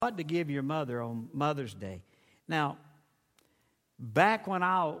What to give your mother on Mother's Day. Now, back when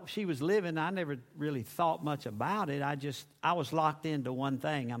she was living, I never really thought much about it. I was locked into one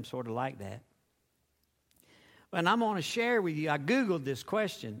thing. I'm sort of like that. And I'm going to share with you, I Googled this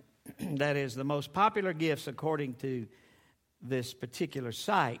question, that is the most popular gifts according to this particular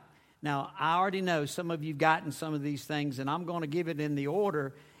site. Now, I already know some of you have gotten some of these things, and I'm going to give it in the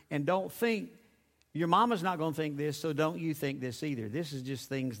order, and don't think, your mama's not going to think this, so don't you think this either. This is just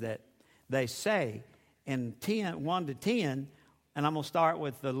things that they say. And 1 to 10, and I'm going to start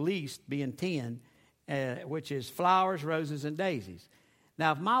with the least being 10, which is flowers, roses, and daisies.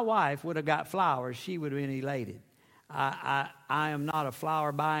 Now, if my wife would have got flowers, she would have been elated. I am not a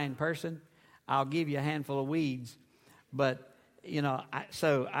flower buying person. I'll give you a handful of weeds, but,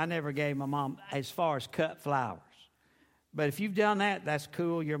 so I never gave my mom as far as cut flowers. But if you've done that, that's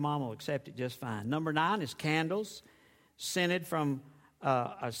cool. Your mom will accept it just fine. Number 9 is candles, scented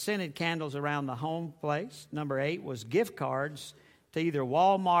candles around the home place. Number 8 was gift cards to either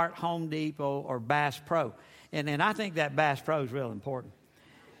Walmart, Home Depot, or Bass Pro. And I think that Bass Pro is real important.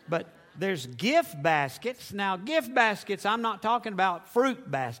 But there's gift baskets. Now, gift baskets, I'm not talking about fruit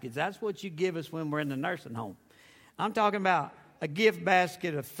baskets. That's what you give us when we're in the nursing home. I'm talking about a gift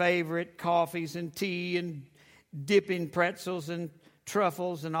basket of favorite coffees and tea and dipping pretzels and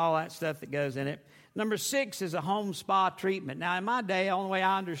truffles and all that stuff that goes in it. Number 6 is a home spa treatment. Now, in my day, the only way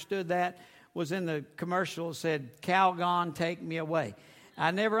I understood that was in the commercial that said, Calgon, take me away.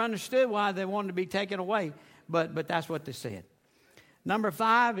 I never understood why they wanted to be taken away, but that's what they said. Number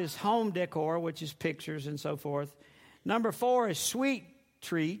 5 is home decor, which is pictures and so forth. Number 4 is sweet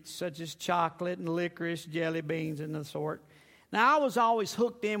treats, such as chocolate and licorice, jelly beans, and the sort. Now, I was always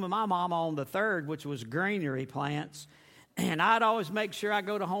hooked in with my mama on the 3rd, which was greenery plants. And I'd always make sure I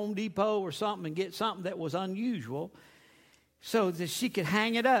go to Home Depot or something and get something that was unusual so that she could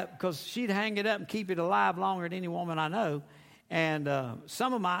hang it up, because she'd hang it up and keep it alive longer than any woman I know. And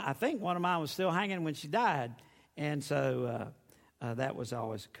I think one of mine was still hanging when she died. And so that was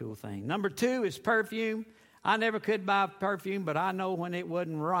always a cool thing. Number 2 is perfume. I never could buy perfume, but I know when it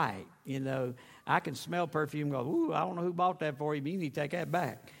wasn't right. I can smell perfume and go, ooh, I don't know who bought that for you, but you need to take that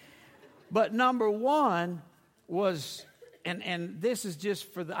back. But number 1 was, and this is just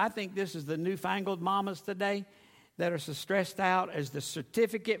I think this is the newfangled mamas today that are so stressed out, as the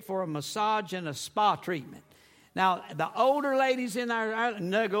certificate for a massage and a spa treatment. Now, the older ladies in our,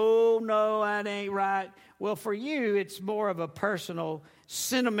 no, that ain't right. Well, for you, it's more of a personal,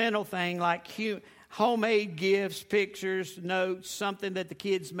 sentimental thing, like homemade gifts, pictures, notes, something that the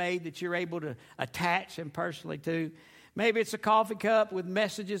kids made that you're able to attach and personally to. Maybe it's a coffee cup with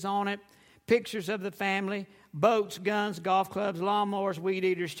messages on it, pictures of the family, boats, guns, golf clubs, lawnmowers, weed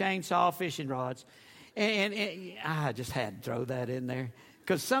eaters, chainsaw, fishing rods. And I just had to throw that in there.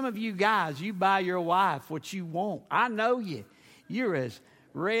 Because some of you guys, you buy your wife what you want. I know you. You're as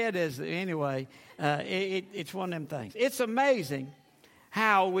red as, anyway, it's one of them things. It's amazing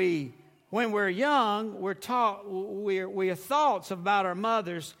how when we're young, we're taught, we're thoughts about our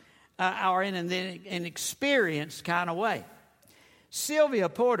mothers are in an experienced kind of way. Sylvia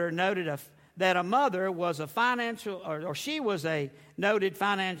Porter noted that a mother was a financial, or she was a noted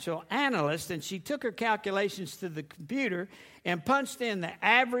financial analyst, and she took her calculations to the computer and punched in the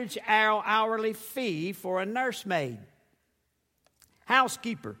average hourly fee for a nursemaid,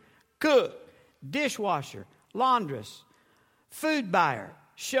 housekeeper, cook, dishwasher, laundress, food buyer,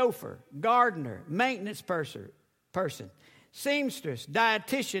 chauffeur, gardener, maintenance person, seamstress,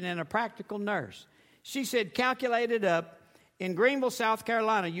 dietitian, and a practical nurse. She said, calculated up, in Greenville, South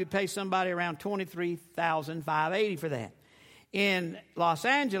Carolina, you'd pay somebody around $23,580 for that. In Los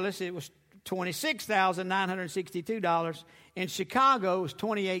Angeles, it was $26,962. In Chicago, it was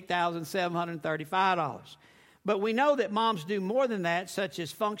 $28,735. But we know that moms do more than that, such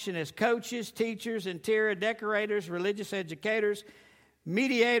as function as coaches, teachers, interior decorators, religious educators,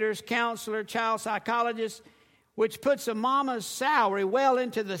 mediators, counselor, child psychologists, which puts a mama's salary well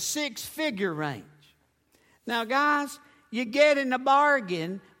into the 6-figure range. Now, guys, you get in a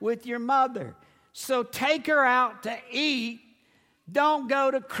bargain with your mother. So take her out to eat. Don't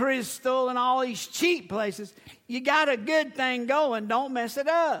go to Crystal and all these cheap places. You got a good thing going. Don't mess it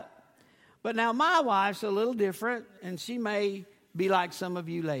up. But now my wife's a little different, and she may be like some of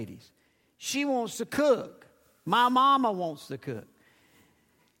you ladies. She wants to cook. My mama wants to cook.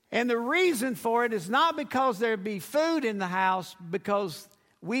 And the reason for it is not because there'd be food in the house, because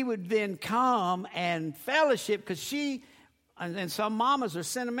we would then come and fellowship, because and some mamas are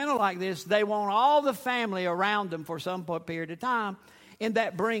sentimental like this. They want all the family around them for some period of time, and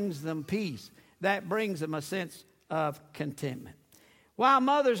that brings them peace. That brings them a sense of contentment. While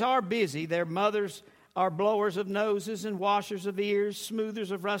mothers are busy, their mothers are blowers of noses and washers of ears, smoothers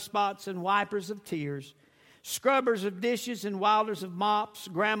of rust spots and wipers of tears, scrubbers of dishes and wilders of mops,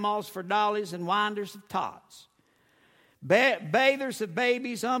 grandmas for dollies and winders of tots, bathers of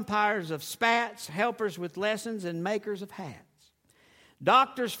babies, umpires of spats, helpers with lessons and makers of hats,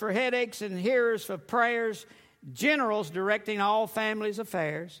 doctors for headaches and hearers for prayers, generals directing all families'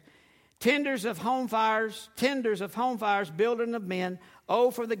 affairs, tenders of home fires, building of men. Oh,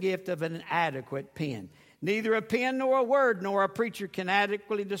 for the gift of an adequate pen. Neither a pen nor a word nor a preacher can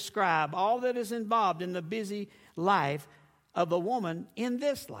adequately describe all that is involved in the busy life of a woman in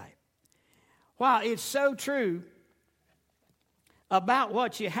this life. While it's so true about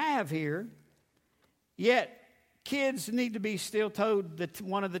what you have here, yet kids need to be still told that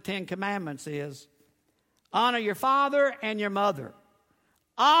one of the 10 Commandments is, honor your father and your mother.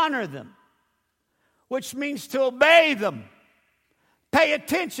 Honor them, which means to obey them. Pay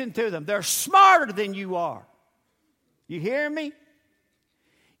attention to them. They're smarter than you are. You hear me?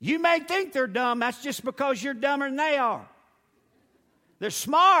 You may think they're dumb. That's just because you're dumber than they are. They're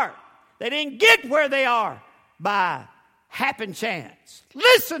smart. They didn't get where they are by happen chance.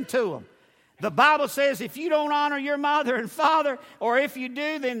 Listen to them. The Bible says if you don't honor your mother and father, or if you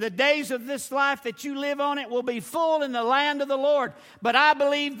do, then the days of this life that you live on it will be full in the land of the Lord. But I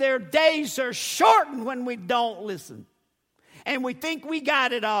believe their days are shortened when we don't listen. And we think we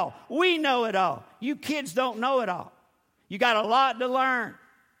got it all. We know it all. You kids don't know it all. You got a lot to learn.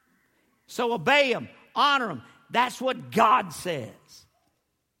 So obey them. Honor them. That's what God says.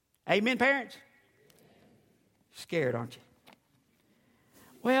 Amen, parents? Scared, aren't you?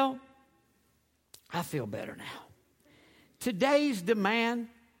 Well, I feel better now. Today's demand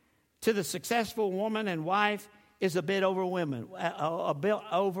to the successful woman and wife is a bit overwhelming.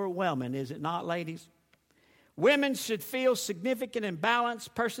 Is it not, ladies? Women should feel significant and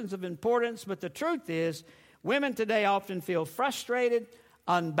balanced, persons of importance, but the truth is, women today often feel frustrated,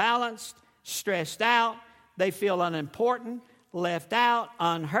 unbalanced, stressed out. They feel unimportant, left out,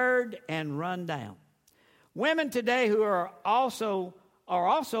 unheard, and run down. Women today who are also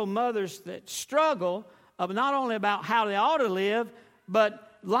mothers that struggle of not only about how they ought to live,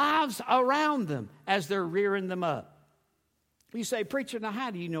 but lives around them as they're rearing them up. You say, preacher, now how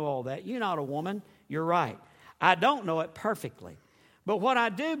do you know all that? You're not a woman. You're right. I don't know it perfectly. But what I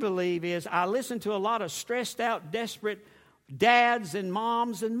do believe is I listen to a lot of stressed out, desperate dads and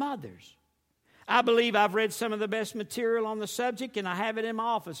moms and mothers. I believe I've read some of the best material on the subject, and I have it in my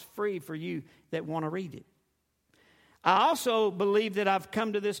office free for you that want to read it. I also believe that I've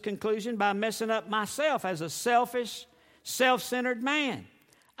come to this conclusion by messing up myself as a selfish, self-centered man.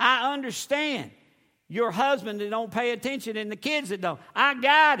 I understand your husband that don't pay attention and the kids that don't. I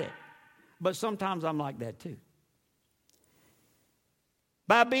got it. But sometimes I'm like that too.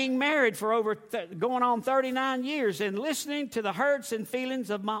 By being married for going on 39 years and listening to the hurts and feelings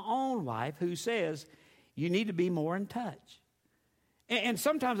of my own wife who says, you need to be more in touch. And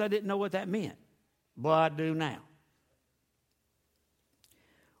sometimes I didn't know what that meant. But I do now.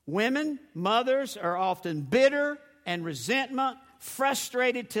 Women, mothers are often bitter and resentment,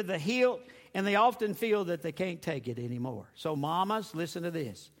 frustrated to the hilt, and they often feel that they can't take it anymore. So mamas, listen to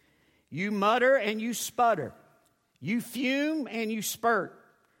this. You mutter and you sputter. You fume and you spurt.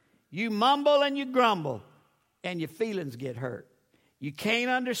 You mumble and you grumble, and your feelings get hurt. You can't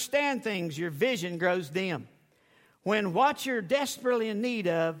understand things. Your vision grows dim. When what you're desperately in need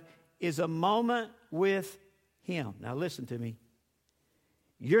of is a moment with Him. Now listen to me.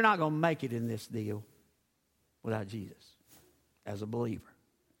 You're not going to make it in this deal without Jesus as a believer.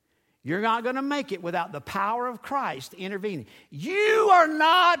 You're not going to make it without the power of Christ intervening. You are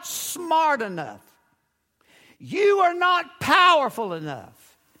not smart enough. You are not powerful enough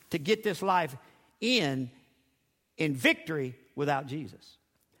to get this life in victory without Jesus.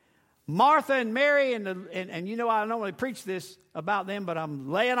 Martha and Mary, and you know I normally preach this about them, but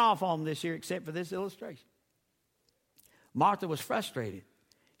I'm laying off on them this year except for this illustration. Martha was frustrated.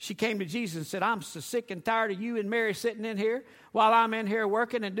 She came to Jesus and said, I'm so sick and tired of you and Mary sitting in here while I'm in here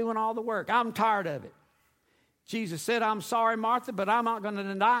working and doing all the work. I'm tired of it. Jesus said, I'm sorry, Martha, but I'm not going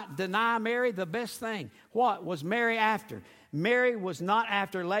to deny Mary the best thing. What was Mary after? Mary was not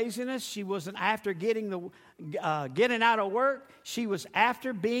after laziness. She wasn't after getting out of work. She was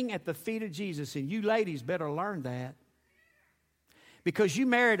after being at the feet of Jesus. And you ladies better learn that. Because you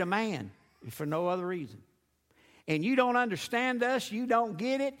married a man for no other reason. And you don't understand us, you don't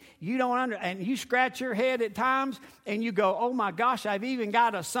get it, and you scratch your head at times and you go, oh my gosh, I've even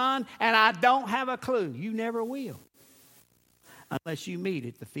got a son and I don't have a clue. You never will unless you meet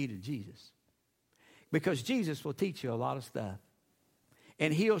at the feet of Jesus. Because Jesus will teach you a lot of stuff.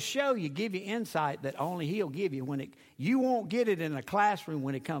 And He'll show you, give you insight that only He'll give you. You won't get it in a classroom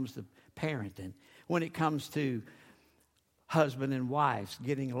when it comes to parenting, when it comes to husband and wives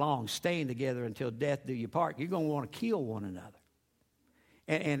getting along, staying together until death do you part. You're going to want to kill one another.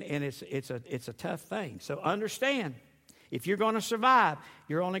 And it's a tough thing. So understand, if you're going to survive,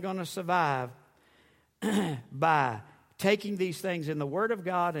 you're only going to survive by taking these things in the Word of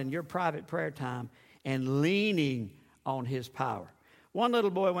God and your private prayer time and leaning on His power. One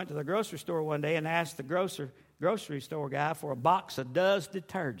little boy went to the grocery store one day and asked the grocery store guy for a box of Duz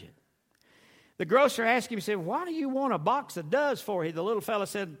detergent. The grocer asked him, he said, "Why do you want a box of Duz for?" The little fella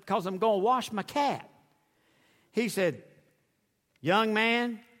said, "Because I'm going to wash my cat." He said, "Young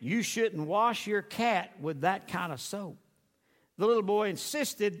man, you shouldn't wash your cat with that kind of soap." The little boy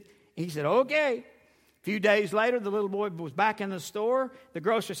insisted. He said, "Okay." A few days later, the little boy was back in the store. The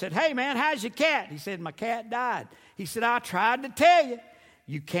grocer said, "Hey, man, how's your cat?" He said, "My cat died." He said, "I tried to tell you,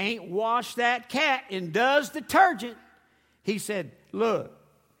 you can't wash that cat in Duz detergent." He said, "Look,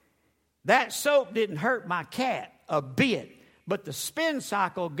 that soap didn't hurt my cat a bit, but the spin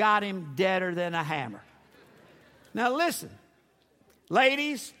cycle got him deader than a hammer." Now listen,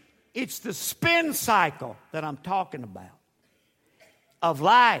 ladies, it's the spin cycle that I'm talking about of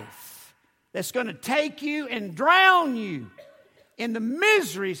life that's going to take you and drown you in the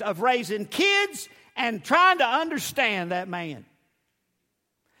miseries of raising kids and trying to understand that man.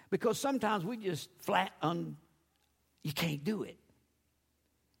 Because sometimes we just you can't do it.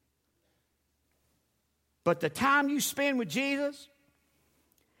 But the time you spend with Jesus,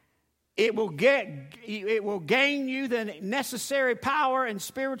 it will gain you the necessary power and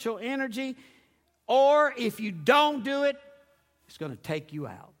spiritual energy. Or if you don't do it, it's going to take you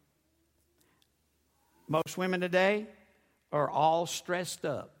out. Most women today are all stressed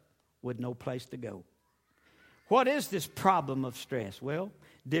up with no place to go. What is this problem of stress? Well,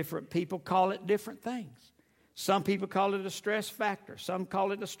 different people call it different things. Some people call it a stress factor. Some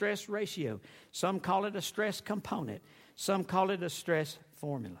call it a stress ratio. Some call it a stress component. Some call it a stress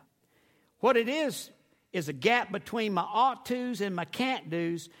formula. What it is a gap between my ought tos and my can't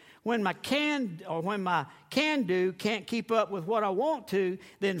dos. When my can do can't keep up with what I want to,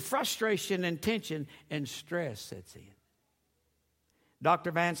 then frustration and tension and stress sets in.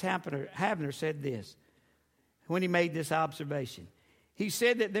 Dr. Vance Havner said this when he made this observation. He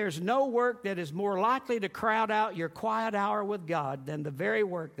said that there's no work that is more likely to crowd out your quiet hour with God than the very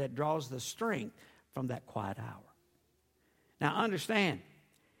work that draws the strength from that quiet hour. Now understand,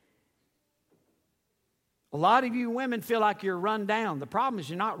 a lot of you women feel like you're run down. The problem is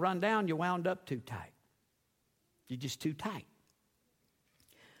you're not run down, you're wound up too tight. You're just too tight.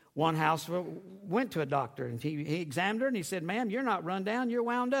 One house went to a doctor and he examined her and he said, "Ma'am, you're not run down, you're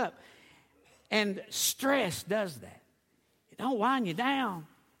wound up." And stress does that. It don't wind you down,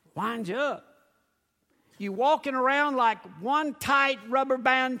 it winds you up. You're walking around like one tight rubber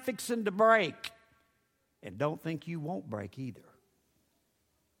band fixing to break. And don't think you won't break either.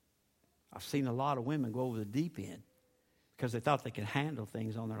 I've seen a lot of women go over the deep end because they thought they could handle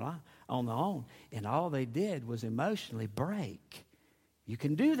things on their own. And all they did was emotionally break. You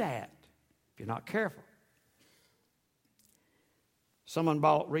can do that if you're not careful. Someone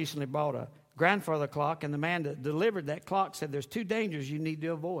recently bought a grandfather clock, and the man that delivered that clock said there's two dangers you need to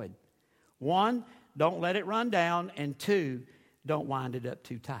avoid. One, don't let it run down, and two, don't wind it up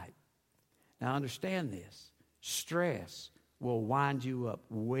too tight. Now understand this. Stress will wind you up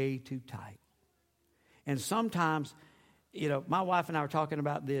way too tight. And sometimes, my wife and I were talking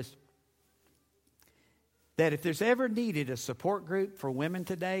about this, that if there's ever needed a support group for women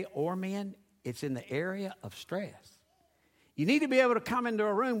today or men, it's in the area of stress. You need to be able to come into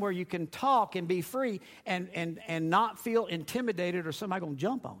a room where you can talk and be free and not feel intimidated or somebody going to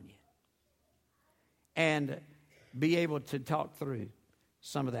jump on you. And be able to talk through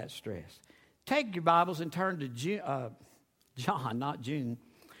some of that stress. Take your Bibles and turn to John 19.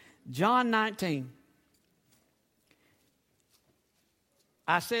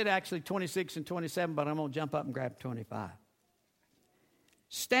 I said actually 26 and 27, but I'm going to jump up and grab 25.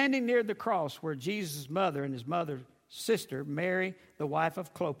 Standing near the cross were Jesus' mother and his mother's sister, Mary, the wife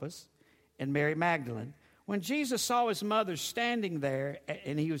of Clopas, and Mary Magdalene. When Jesus saw his mother standing there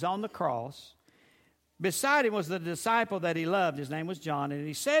and he was on the cross, beside him was the disciple that he loved. His name was John. And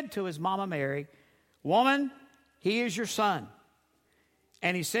he said to his mama Mary, "Woman, he is your son."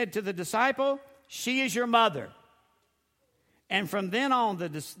 And he said to the disciple, "She is your mother." And from then on,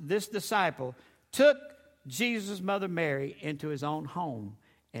 this disciple took Jesus' mother Mary into his own home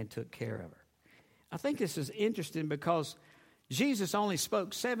and took care of her. I think this is interesting because Jesus only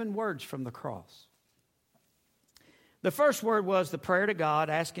spoke 7 words from the cross. The first word was the prayer to God,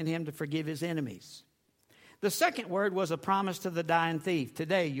 asking him to forgive his enemies. The second word was a promise to the dying thief.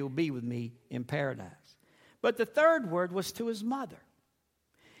 Today you'll be with me in paradise. But the third word was to his mother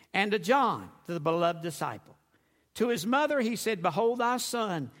and to John, to the beloved disciple. To his mother he said, behold thy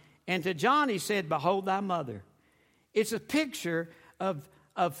son. And to John he said, behold thy mother. It's a picture of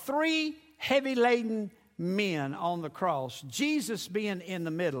three heavy-laden men on the cross, Jesus being in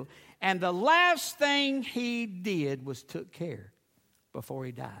the middle. And the last thing he did was took care, before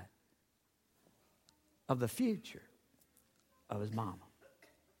he died, of the future of his mama.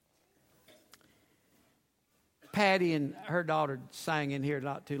 Patty and her daughter sang in here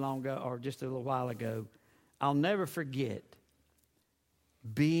not too long ago, or just a little while ago. I'll never forget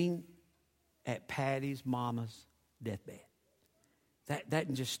being at Patty's mama's deathbed.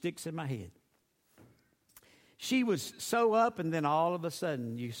 That just sticks in my head. She was so up, and then all of a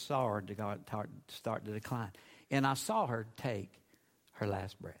sudden you saw her start to decline. And I saw her take her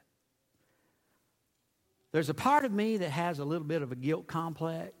last breath. There's a part of me that has a little bit of a guilt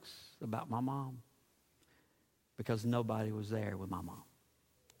complex about my mom because nobody was there with my mom.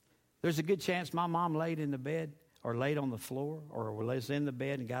 There's a good chance my mom laid in the bed or laid on the floor or was in the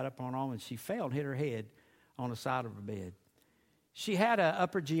bed and got up on her own, and she fell and hit her head on the side of her bed. She had an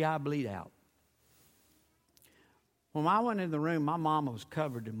upper GI bleed out. When I went in the room, my mama was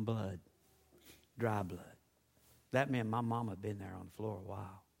covered in blood, dry blood. That meant my mama had been there on the floor a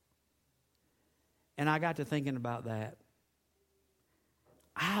while. And I got to thinking about that.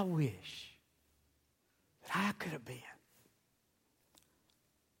 I wish that I could have been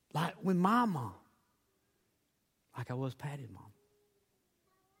like with my mom, like I was Patty's mom.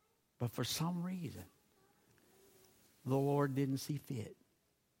 But for some reason, the Lord didn't see fit.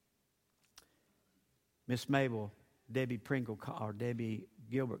 Miss Mabel, Debbie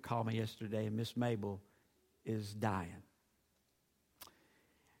Gilbert called me yesterday, and Miss Mabel is dying.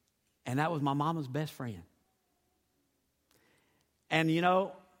 And that was my mama's best friend. And you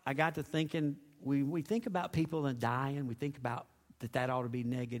know, I got to thinking, we think about people and dying, we think about that ought to be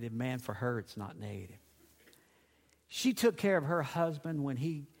negative. Man, for her, it's not negative. She took care of her husband when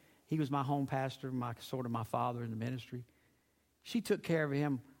he was my home pastor, sort of my father in the ministry. She took care of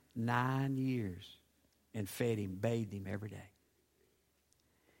him 9 years and fed him, bathed him every day.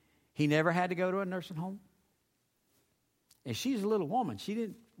 He never had to go to a nursing home. And she's a little woman. She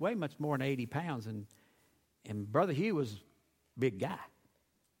didn't weigh much more than 80 pounds. And Brother Hugh was a big guy.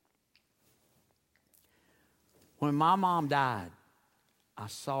 When my mom died, I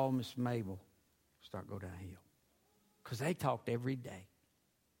saw Miss Mabel start go downhill. Because they talked every day.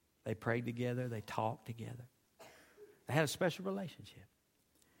 They prayed together. They talked together. They had a special relationship.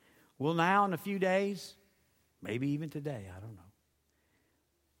 Well, now in a few days, maybe even today, I don't know,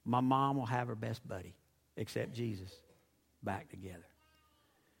 my mom will have her best buddy, except Jesus, back together.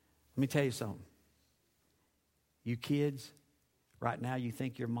 Let me tell you something. You kids, right now you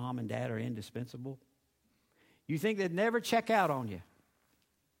think your mom and dad are indispensable. You think they'd never check out on you.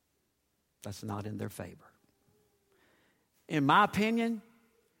 That's not in their favor. In my opinion,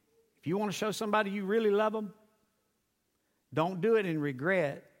 if you want to show somebody you really love them, don't do it in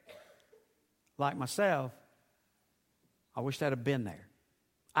regret. Like myself, I wish I'd have been there.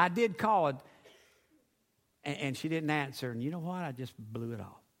 I did call it, and she didn't answer. And you know what? I just blew it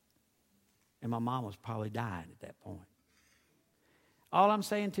off. And my mom was probably dying at that point. All I'm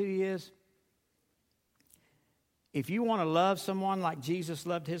saying to you is, if you want to love someone like Jesus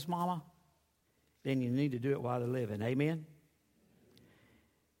loved his mama, then you need to do it while they're living. Amen?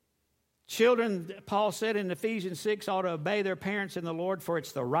 Children, Paul said in Ephesians 6, ought to obey their parents in the Lord, for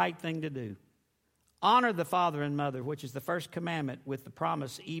it's the right thing to do. Honor the father and mother, which is the first commandment, with the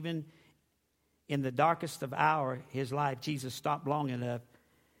promise, even in the darkest of hour, his life, Jesus stopped long enough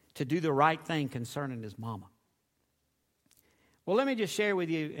to do the right thing concerning his mama. Well, let me just share with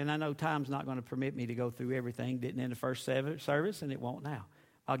you, and I know time's not going to permit me to go through everything. Didn't in the first service, and it won't now.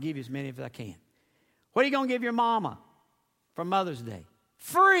 I'll give you as many as I can. What are you going to give your mama for Mother's Day?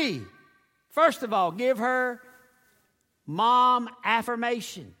 Free. First of all, give her mom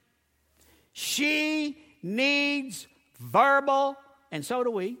affirmation. She needs verbal, and so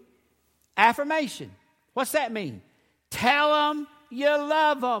do we, affirmation. What's that mean? Tell them you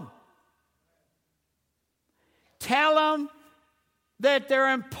love them. Tell them that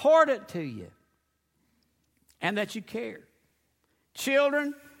they're important to you and that you care.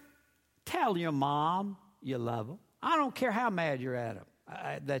 Children, tell your mom you love them. I don't care how mad you're at them,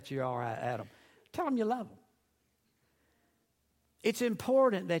 that you are at them. Tell them you love them. It's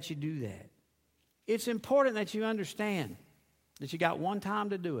important that you do that. It's important that you understand that you got one time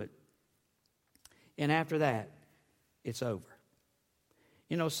to do it. And after that, it's over.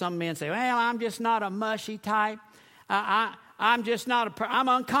 You know, some men say, well, I'm just not a mushy type. I'm just not I'm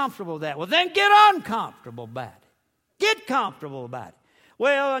uncomfortable with that. Well, then get uncomfortable about it. Get comfortable about it.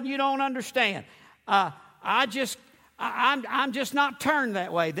 Well, you don't understand. I'm just not turned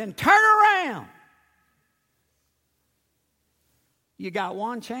that way. Then turn around. You got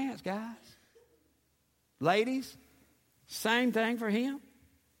one chance, guys. Ladies, same thing for him.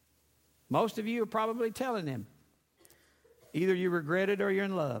 Most of you are probably telling him. Either you regret it or you're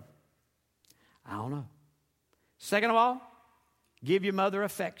in love. I don't know. Second of all, give your mother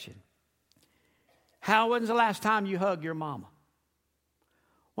affection. When's the last time you hugged your mama?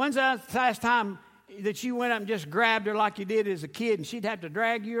 When's the last time that you went up and just grabbed her like you did as a kid and she'd have to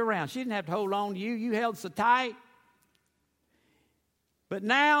drag you around? She didn't have to hold on to you. You held so tight. But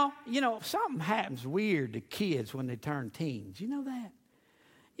now, you know, something happens weird to kids when they turn teens. You know that?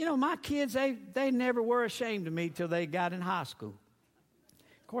 You know, my kids, they never were ashamed of me till they got in high school.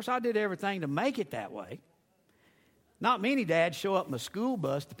 Of course, I did everything to make it that way. Not many dads show up in a school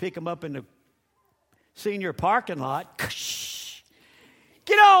bus to pick them up in the senior parking lot.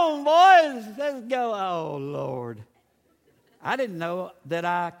 Get on, boys. Let's go. Oh, Lord. I didn't know that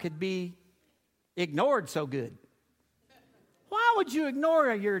I could be ignored so good. Why would you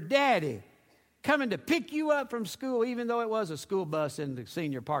ignore your daddy coming to pick you up from school even though it was a school bus in the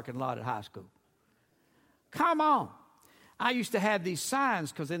senior parking lot at high school? Come on. I used to have these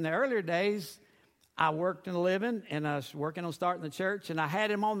signs because in the earlier days, I worked in a living and I was working on starting the church and I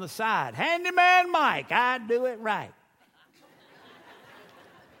had him on the side. Handyman Mike, I'd do it right.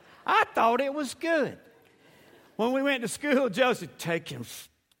 I thought it was good. When we went to school, Joseph, take him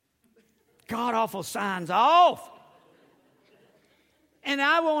god-awful signs off. And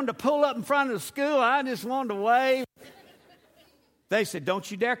I wanted to pull up in front of the school. I just wanted to wave. They said, don't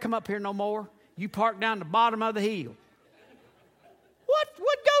you dare come up here no more. You park down the bottom of the hill. What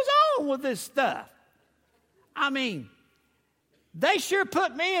goes on with this stuff? I mean, they sure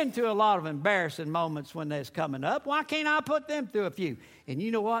put me into a lot of embarrassing moments when they're coming up. Why can't I put them through a few? And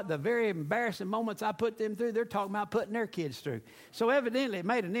you know what? The very embarrassing moments I put them through, they're talking about putting their kids through. So evidently it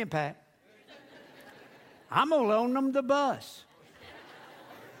made an impact. I'm going to loan them the bus.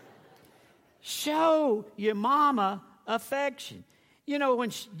 Show your mama affection. You know,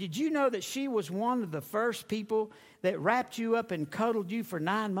 did you know that she was one of the first people that wrapped you up and cuddled you for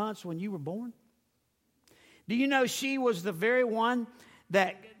 9 months when you were born? Do you know she was the very one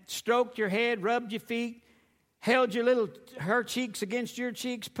that stroked your head, rubbed your feet, held her cheeks against your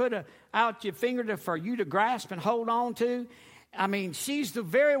cheeks, put out your finger for you to grasp and hold on to? I mean, she's the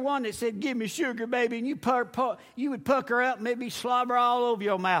very one that said, give me sugar, baby. And you would puck her up and maybe slobber all over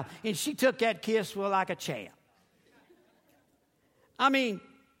your mouth. And she took that kiss like a champ. I mean,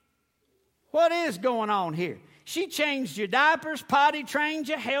 what is going on here? She changed your diapers, potty trained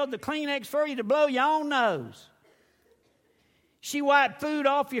you, held the Kleenex for you to blow your own nose. She wiped food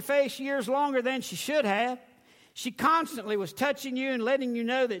off your face years longer than she should have. She constantly was touching you and letting you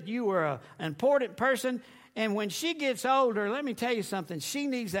know that you were an important person. And when she gets older, let me tell you something, she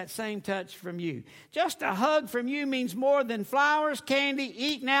needs that same touch from you. Just a hug from you means more than flowers, candy,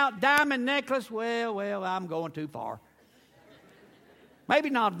 eating out, diamond necklace. Well, I'm going too far. Maybe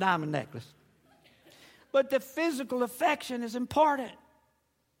not a diamond necklace. But the physical affection is important.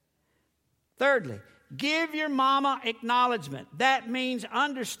 Thirdly, give your mama acknowledgement. That means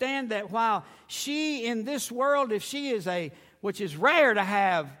understand that while she in this world, if she is which is rare to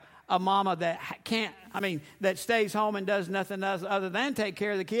have a mama that stays home and does nothing else other than take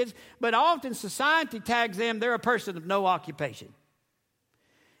care of the kids. But often society tags them, they're a person of no occupation.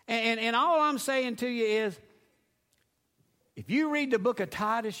 And all I'm saying to you is, if you read the book of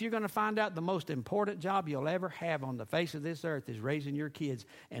Titus, you're going to find out the most important job you'll ever have on the face of this earth is raising your kids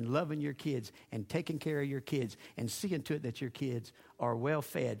and loving your kids and taking care of your kids and seeing to it that your kids are well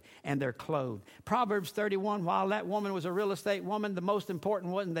fed and they're clothed. Proverbs 31, while that woman was a real estate woman, the most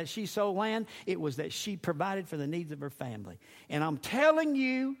important wasn't that she sold land, it was that she provided for the needs of her family. And I'm telling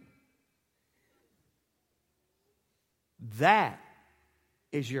you, that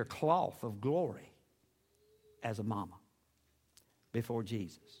is your cloth of glory as a mama before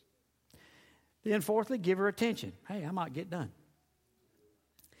Jesus. Then fourthly, give her attention. Hey, I might get done.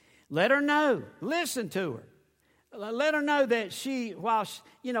 Let her know. Listen to her. Let her know that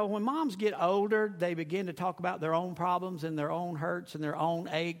when moms get older, they begin to talk about their own problems and their own hurts and their own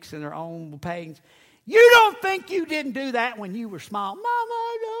aches and their own pains. You don't think you didn't do that when you were small. Mama,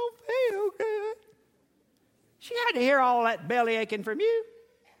 I don't feel good. She had to hear all that belly aching from you.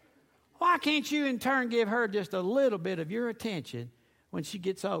 Why can't you in turn give her just a little bit of your attention when she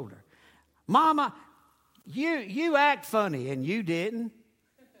gets older? Mama, You act funny, and you didn't.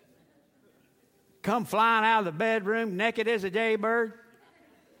 Come flying out of the bedroom naked as a jaybird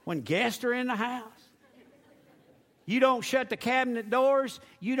when guests are in the house. You don't shut the cabinet doors.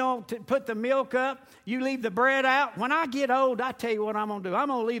 You don't put the milk up. You leave the bread out. When I get old, I tell you what I'm going to do. I'm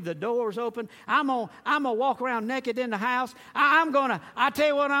going to leave the doors open. I'm going to walk around naked in the house. I tell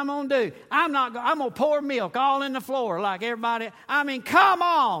you what I'm going to do. I'm going to pour milk all in the floor like everybody. I mean, come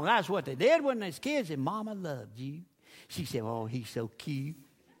on. That's what they did when they was kids. And Mama loved you. She said, oh, he's so cute.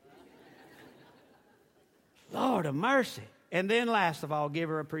 Lord of mercy. And then last of all, give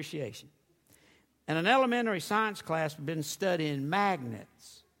her appreciation. In an elementary science class, we've been studying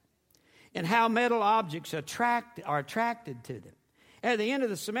magnets and how metal objects are attracted to them. At the end of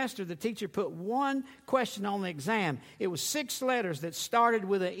the semester, the teacher put one question on the exam. It was 6 letters that started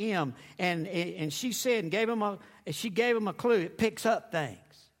with an M, and she said and gave them a clue. It picks up things.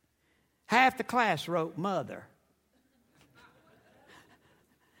 Half the class wrote mother.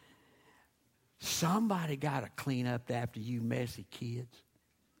 Somebody got to clean up after you messy kids.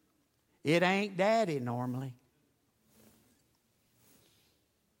 It ain't daddy normally.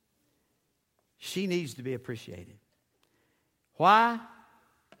 She needs to be appreciated. Why?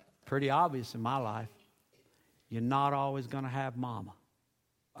 Pretty obvious in my life. You're not always going to have mama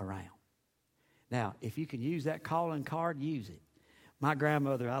around. Now, if you can use that calling card, use it. My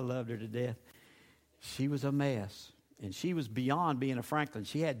grandmother, I loved her to death. She was a mess. And she was beyond being a Franklin.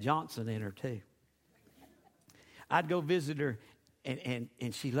 She had Johnson in her too. I'd go visit her, and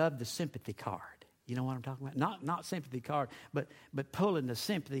she loved the sympathy card. You know what I'm talking about? Not sympathy card, but pulling the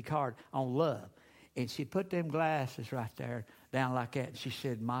sympathy card on love. And she'd put them glasses right there down like that. And she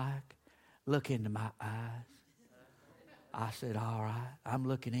said, Mike, look into my eyes. I said, all right, I'm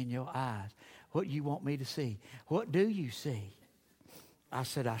looking in your eyes. What do you want me to see? What do you see? I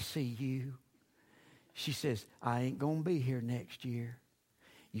said, I see you. She says, I ain't going to be here next year.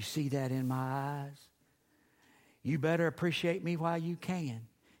 You see that in my eyes? You better appreciate me while you can.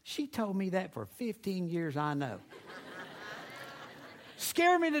 She told me that for 15 years, I know.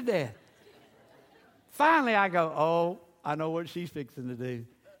 Scare me to death. Finally, I go, oh, I know what she's fixing to do.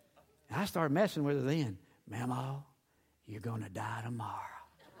 I started messing with her then. Mama, you're going to die tomorrow.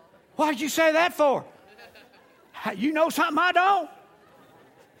 Why'd you say that for? You know something I don't?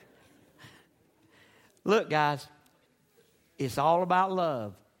 Look, guys, it's all about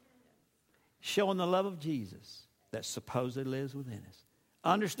love. Showing the love of Jesus that supposedly lives within us.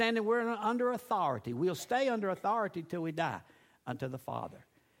 Understanding we're under authority. We'll stay under authority till we die unto the Father.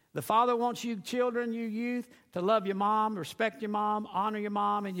 The Father wants you children, you youth, to love your mom, respect your mom, honor your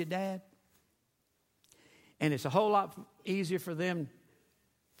mom and your dad. And it's a whole lot easier for them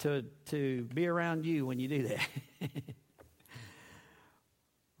to be around you when you do that.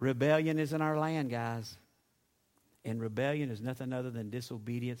 Rebellion is in our land, guys. And rebellion is nothing other than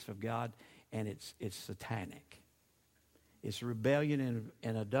disobedience of God, and it's satanic. It's rebellion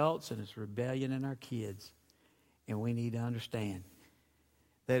in adults, and it's rebellion in our kids. And we need to understand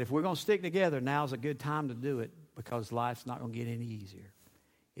that if we're going to stick together, now's a good time to do it, because life's not going to get any easier.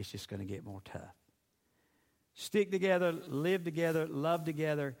 It's just going to get more tough. Stick together, live together, love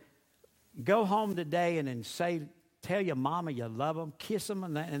together. Go home today and then tell your mama you love them, kiss them,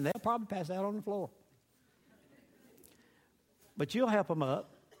 and they'll probably pass out on the floor. But you'll help them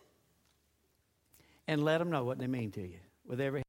up and let them know what they mean to you with every